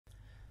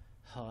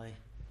Hi,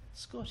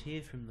 Scott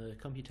here from the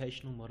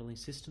Computational Modelling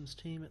Systems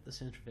team at the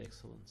Centre of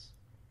Excellence.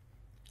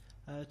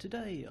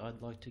 Today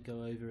I'd like to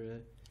go over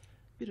a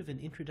bit of an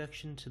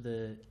introduction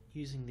to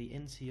using the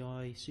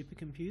NCI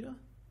supercomputer,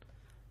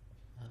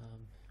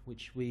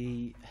 which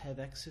we have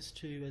access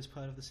to as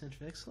part of the Centre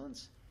of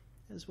Excellence,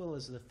 as well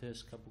as the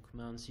first couple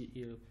commands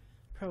you're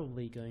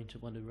probably going to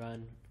want to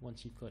run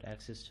once you've got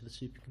access to the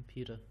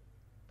supercomputer.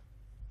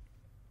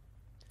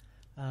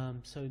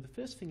 So the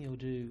first thing you'll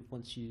do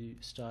once you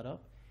start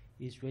up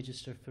is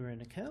register for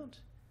an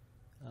account.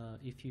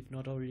 If you've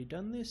not already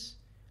done this,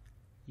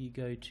 you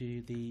go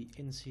to the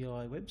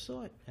NCI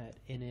website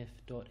at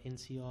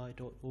nf.nci.org.au,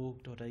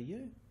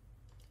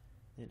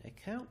 then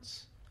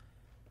accounts,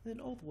 then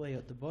all the way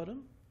at the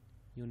bottom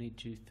you'll need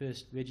to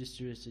first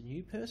register as a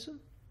new person,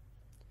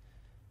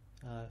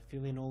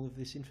 fill in all of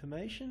this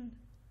information,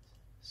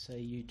 say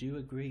you do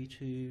agree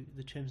to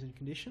the terms and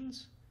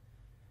conditions,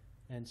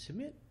 and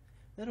submit.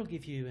 That'll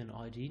give you an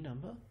ID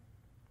number.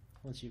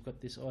 Once you've got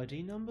this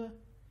ID number,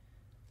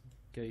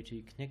 go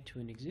to connect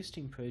to an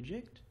existing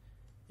project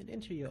and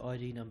enter your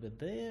ID number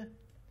there,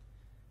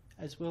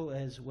 as well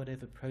as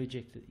whatever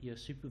project that your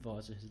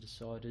supervisor has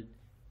decided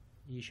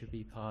you should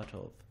be part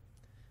of.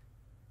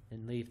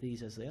 And leave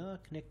these as they are,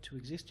 connect to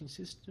existing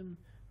system,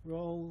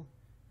 role,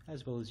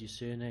 as well as your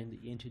surname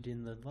that you entered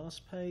in the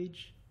last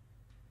page,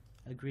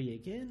 agree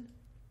again,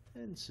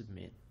 and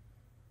submit.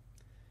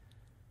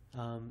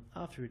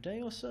 After a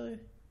day or so,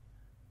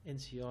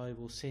 NCI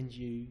will send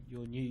you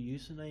your new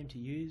username to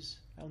use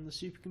on the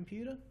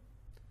supercomputer,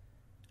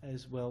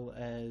 as well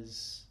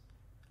as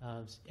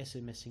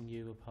SMSing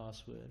you a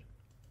password.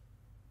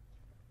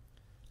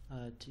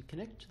 To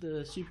connect to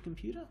the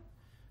supercomputer,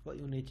 what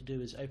you'll need to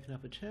do is open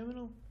up a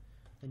terminal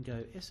and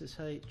go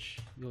SSH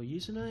your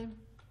username,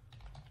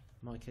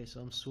 in my case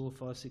I'm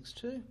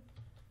saw562,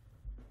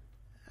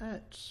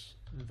 at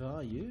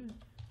vayu.nci.org.au.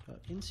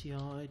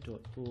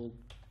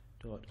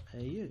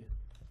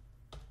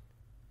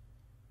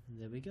 And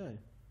there we go.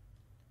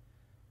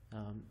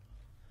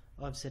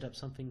 I've set up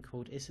something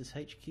called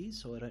SSH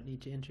keys, so I don't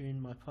need to enter in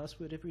my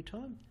password every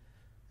time,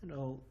 and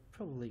I'll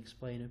probably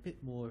explain a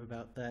bit more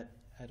about that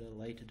at a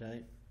later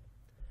date.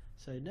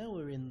 So now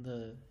we're in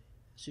the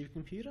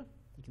supercomputer.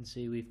 You can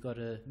see we've got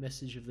a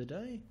message of the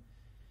day.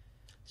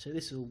 So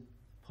this will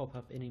pop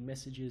up any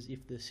messages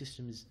if the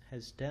system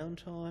has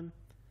downtime,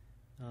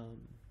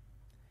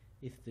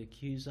 if the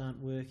queues aren't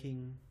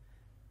working,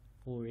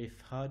 or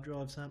if hard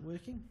drives aren't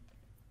working.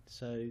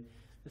 So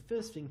the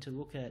first thing to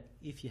look at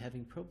if you're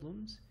having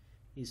problems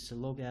is to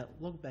log out,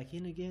 log back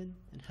in again,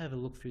 and have a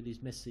look through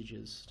these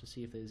messages to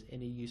see if there's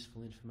any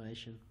useful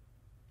information.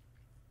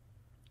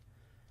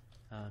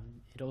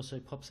 It also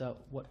pops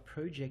out what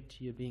project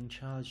you're being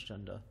charged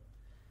under.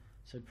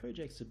 So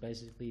projects are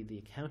basically the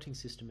accounting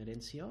system at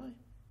NCI.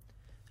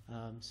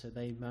 So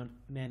they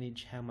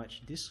manage how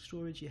much disk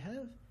storage you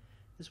have,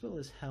 as well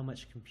as how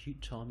much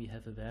compute time you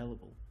have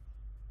available.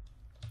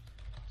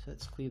 So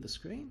let's clear the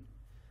screen.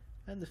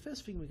 And the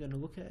first thing we're going to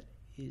look at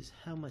is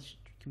how much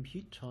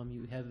compute time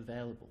you have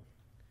available.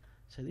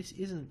 So this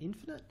isn't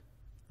infinite,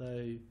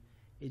 though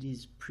it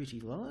is pretty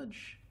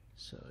large.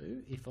 So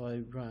if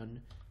I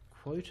run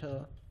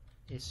quota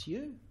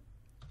su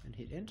and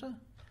hit enter,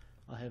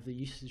 I have the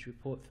usage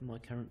report for my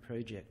current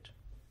project.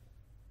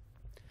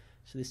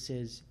 So this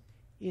says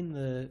in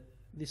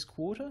this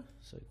quarter,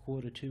 so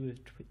quarter 2 of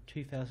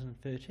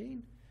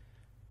 2013,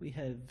 we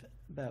have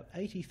about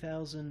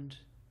 80,000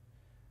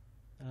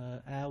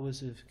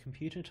 hours of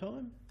computer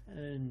time,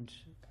 and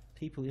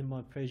people in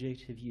my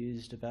project have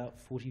used about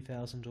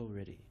 40,000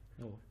 already.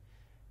 Or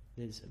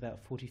there's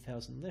about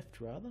 40,000 left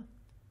rather,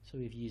 so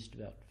we've used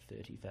about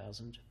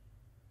 30,000.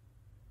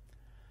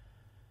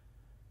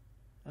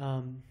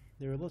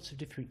 There are lots of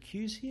different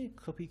queues here: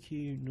 copy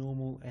queue,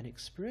 normal and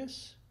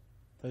express,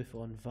 both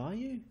on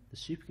Vayu, the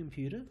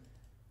supercomputer,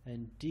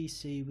 and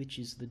DC, which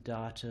is the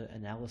data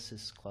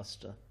analysis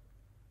cluster.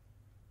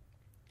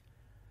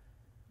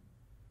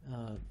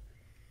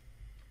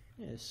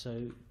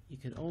 So you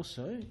can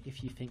also,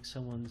 if you think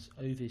someone's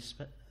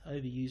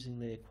overusing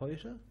their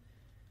quota,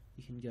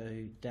 you can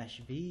go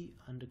 -v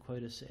under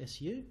quota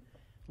su.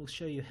 We'll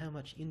show you how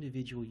much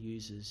individual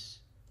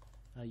users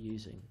are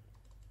using.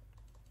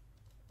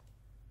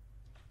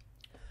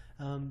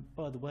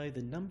 By the way,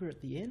 the number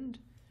at the end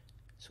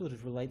sort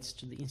of relates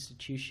to the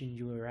institution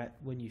you were at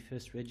when you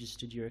first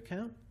registered your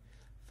account.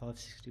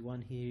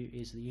 561 here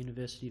is the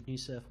University of New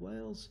South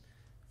Wales,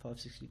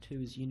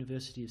 562 is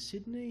University of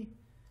Sydney,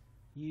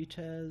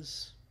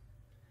 UTAS,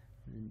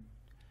 and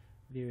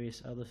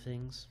various other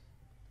things.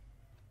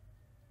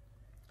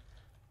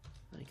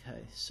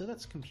 Okay, so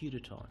that's computer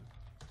time.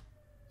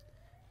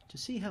 To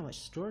see how much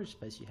storage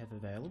space you have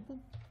available,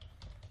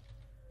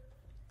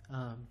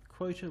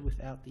 quota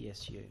without the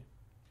SU.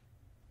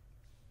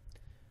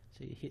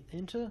 So you hit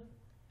enter,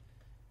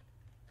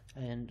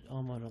 and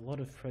I'm on a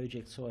lot of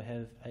projects, so I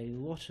have a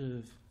lot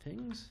of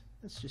things.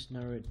 Let's just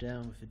narrow it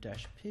down with a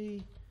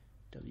 -p,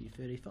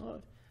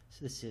 W35.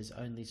 So this says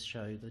only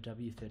show the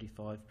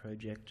W35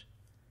 project.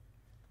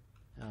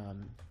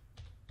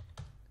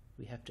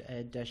 We have to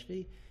add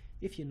 -v.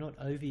 If you're not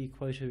over your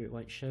quota, it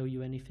won't show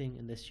you anything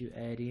unless you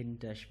add in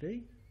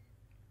 -v.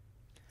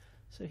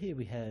 So here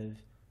we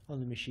have on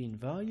the machine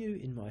value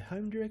in my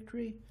home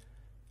directory,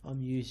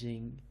 I'm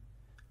using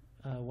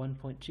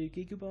 1.2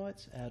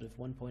 gigabytes out of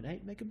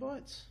 1.8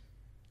 megabytes.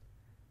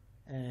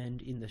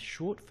 And in the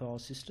short file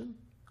system,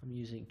 I'm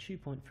using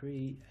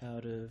 2.3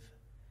 out of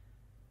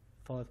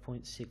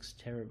 5.6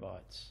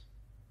 terabytes.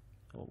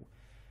 Oh,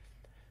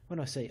 when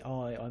I say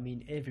I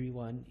mean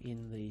everyone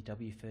in the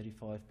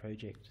W35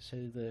 project.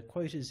 So the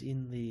quotas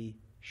in the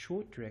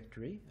short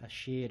directory are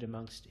shared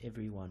amongst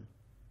everyone.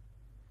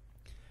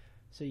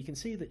 So you can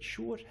see that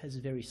short has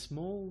a very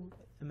small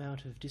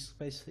amount of disk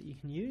space that you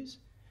can use,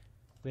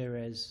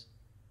 whereas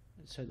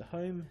so the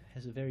home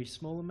has a very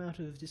small amount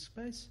of disk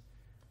space.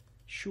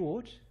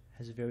 Short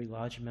has a very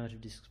large amount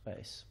of disk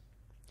space.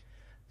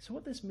 So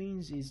what this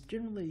means is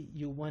generally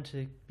you'll want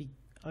to be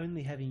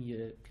only having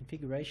your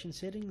configuration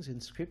settings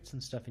and scripts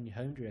and stuff in your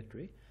home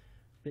directory,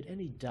 but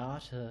any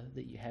data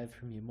that you have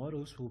from your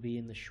models will be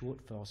in the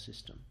short file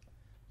system.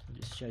 I'll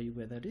just show you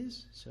where that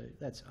is. So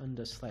that's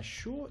under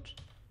 /short,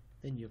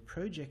 then your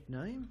project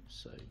name,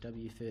 so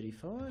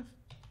W35,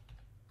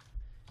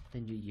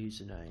 then your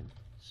username,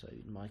 so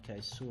in my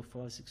case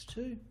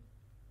SAW562.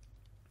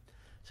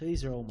 So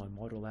these are all my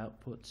model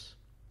outputs.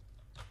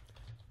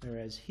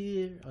 Whereas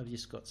here I've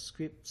just got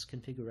scripts,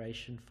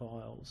 configuration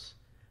files,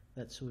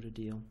 that sort of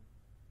deal.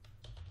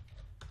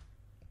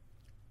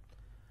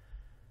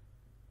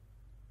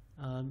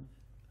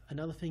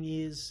 Another thing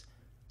is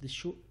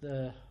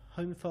the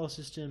home file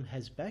system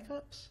has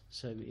backups,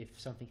 so if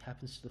something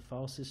happens to the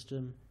file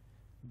system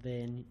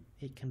then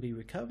it can be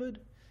recovered.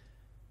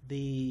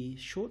 The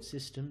short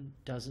system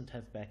doesn't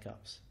have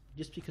backups.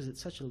 Just because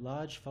it's such a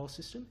large file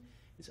system,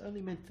 it's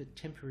only meant for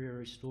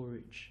temporary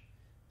storage.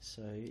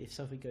 So if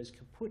something goes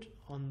kaput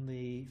on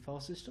the file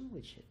system,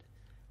 which it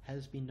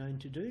has been known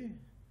to do,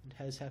 it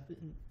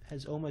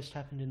has almost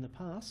happened in the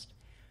past,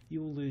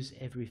 you will lose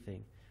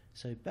everything.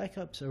 So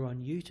backups are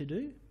on you to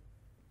do.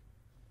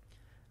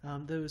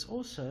 There was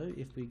also,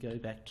 if we go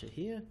back to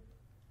here,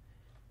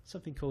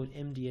 something called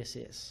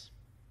MDSS.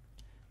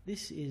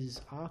 This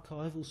is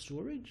archival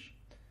storage.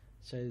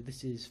 So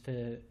this is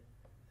for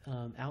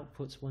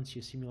outputs once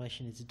your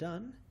simulation is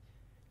done.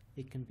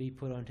 It can be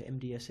put onto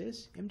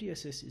MDSS.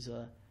 MDSS is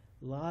a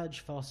large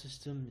file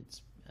system.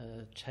 It's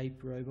a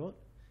tape robot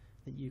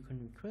that you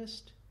can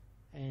request,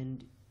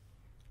 and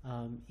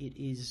it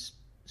is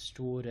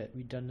stored at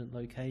redundant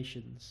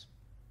locations.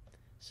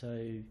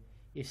 So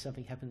if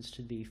something happens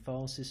to the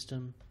file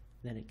system,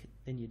 then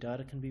your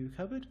data can be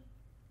recovered.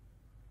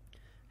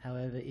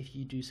 However, if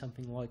you do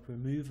something like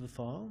remove a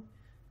file,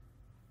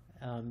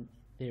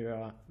 there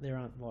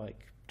aren't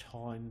like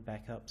time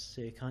backups,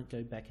 so you can't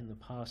go back in the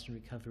past and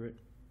recover it.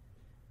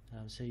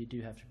 So you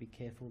do have to be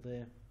careful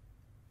there.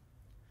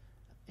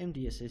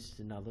 MDSS is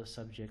another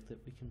subject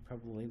that we can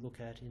probably look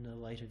at in a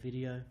later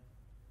video.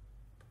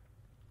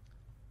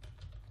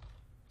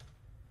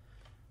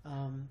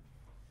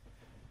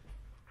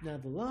 Now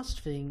the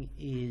last thing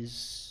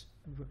is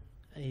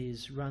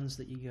runs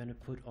that you're going to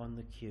put on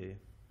the queue.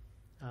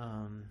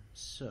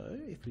 So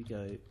if we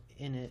go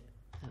init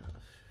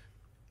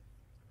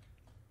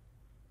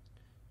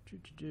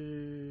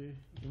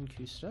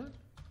nqstat.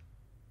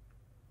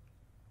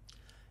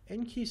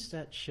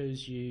 nqstat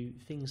shows you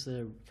things that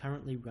are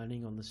currently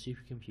running on the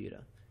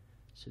supercomputer.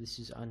 So this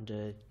is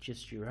under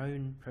just your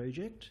own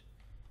project.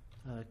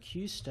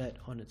 qstat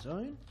on its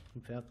own,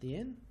 without the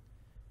n,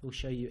 will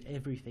show you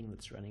everything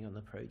that's running on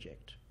the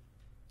project.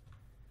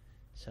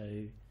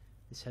 So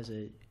this has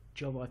a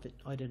job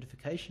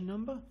identification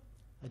number,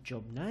 a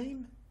job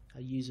name,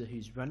 a user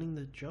who's running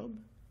the job,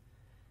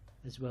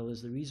 as well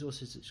as the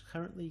resources it's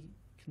currently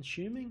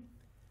consuming,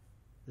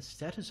 the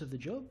status of the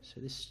job, so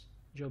this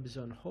job is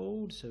on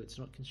hold, so it's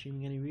not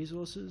consuming any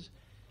resources.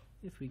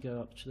 If we go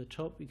up to the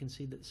top, we can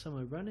see that some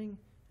are running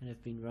and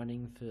have been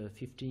running for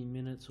 15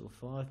 minutes or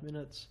 5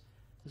 minutes,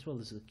 as well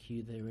as the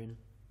queue they're in.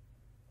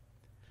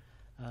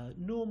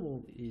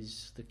 Normal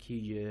is the queue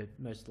you're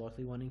most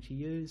likely wanting to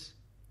use.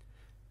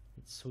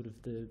 It's sort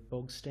of the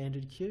bog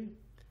standard queue.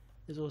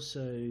 There's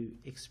also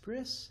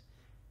Express.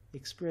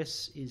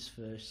 Express is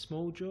for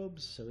small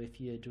jobs, so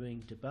if you're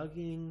doing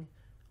debugging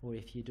or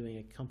if you're doing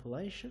a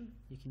compilation,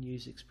 you can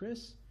use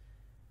Express.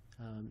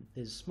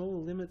 There's smaller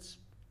limits.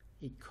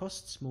 It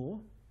costs more,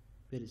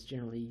 but it's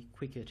generally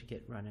quicker to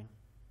get running.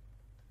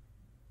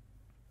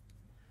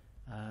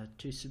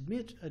 To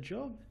submit a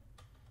job,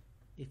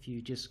 if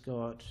you just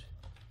got,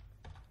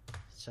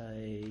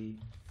 say,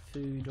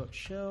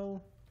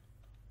 foo.shell,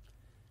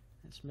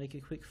 let's make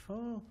a quick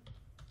file,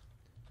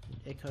 and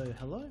echo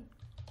hello.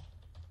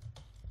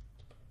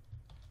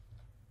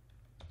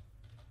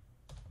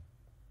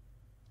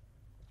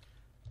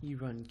 You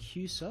run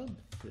qsub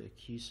for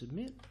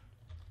qsubmit,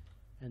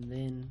 and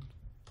then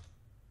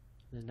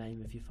the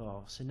name of your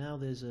file. So now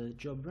there's a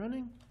job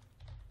running,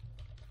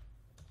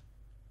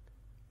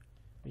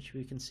 which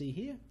we can see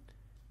here.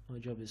 My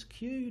job is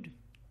queued.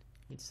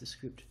 It's the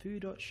script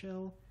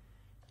foo.shell,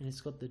 and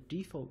it's got the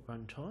default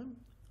runtime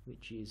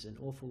which is an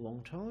awful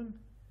long time,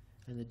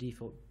 and the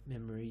default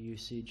memory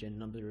usage and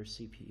number of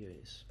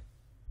CPUs.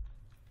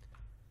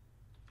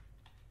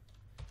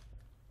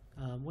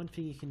 One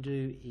thing you can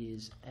do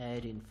is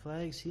add in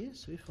flags here.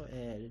 So if I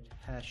add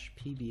hash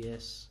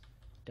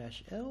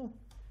pbs-l,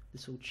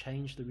 this will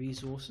change the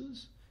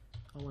resources.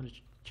 I want to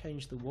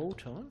change the wall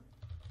time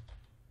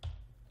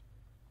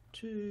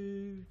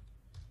to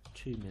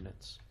 2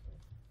 minutes.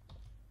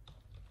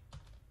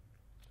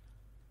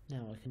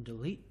 Now I can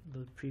delete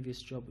the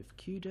previous job with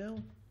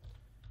qdel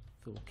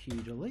for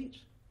qdelete,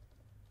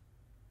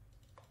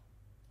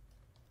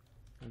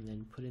 and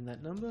then put in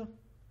that number,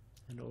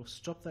 and I'll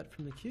stop that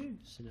from the queue.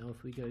 So now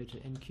if we go to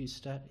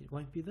nqstat, it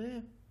won't be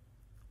there.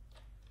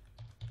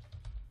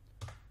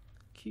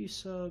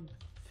 qsub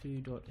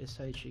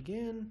foo.sh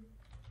again,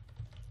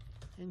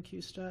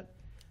 nqstat.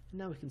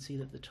 Now we can see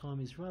that the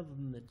time is, rather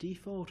than the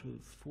default of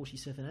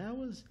 47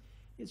 hours,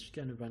 it's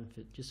going to run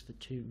for just for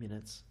 2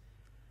 minutes.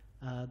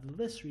 The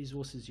less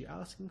resources you're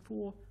asking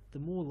for, the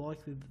more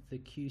likely that the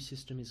queue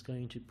system is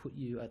going to put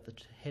you at the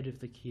head of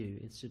the queue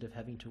instead of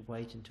having to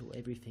wait until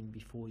everything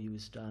before you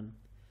is done.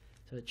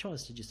 So it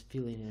tries to just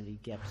fill in any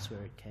gaps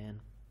where it can.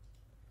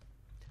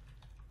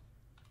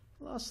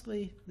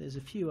 Lastly, there's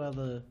a few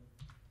other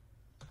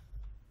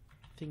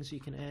things you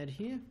can add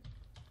here.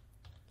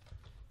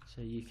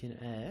 So you can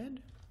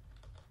add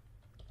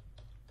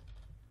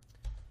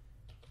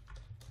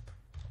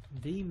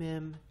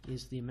vmem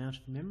is the amount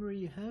of memory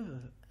you have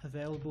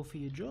available for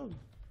your job.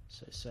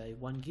 So say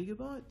 1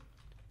 GB.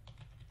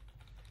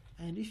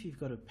 And if you've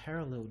got a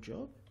parallel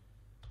job,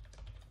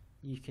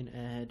 you can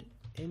add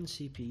n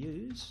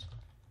CPUs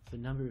for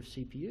number of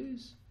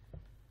CPUs.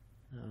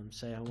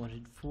 Say I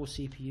wanted 4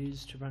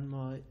 CPUs to run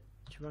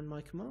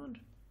my command.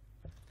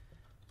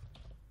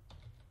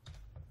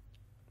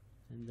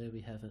 And there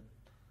we have it.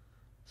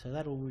 So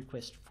that will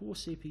request 4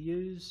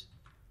 CPUs,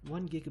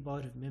 1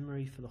 GB of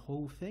memory for the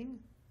whole thing.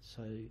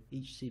 So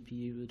each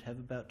CPU would have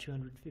about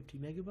 250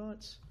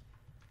 megabytes,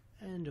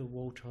 and a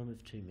wall time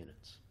of 2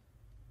 minutes.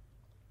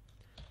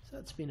 So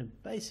that's been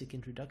a basic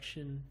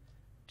introduction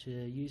to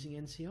using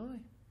NCI.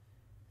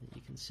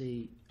 You can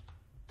see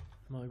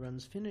my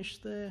run's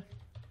finished there,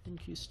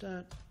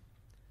 nqstat,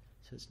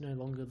 so it's no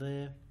longer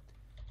there,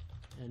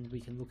 and we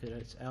can look at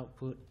its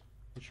output,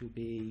 which will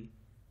be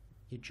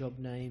your job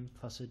name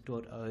plus a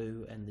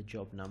 .o and the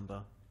job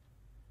number.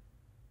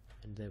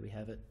 And there we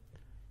have it.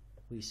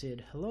 We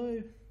said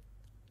hello.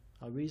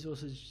 Our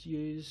resources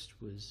used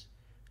was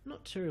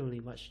not terribly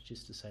much,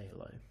 just to say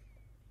hello.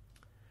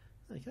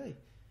 Okay,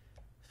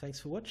 thanks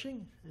for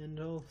watching, and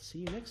I'll see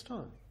you next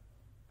time.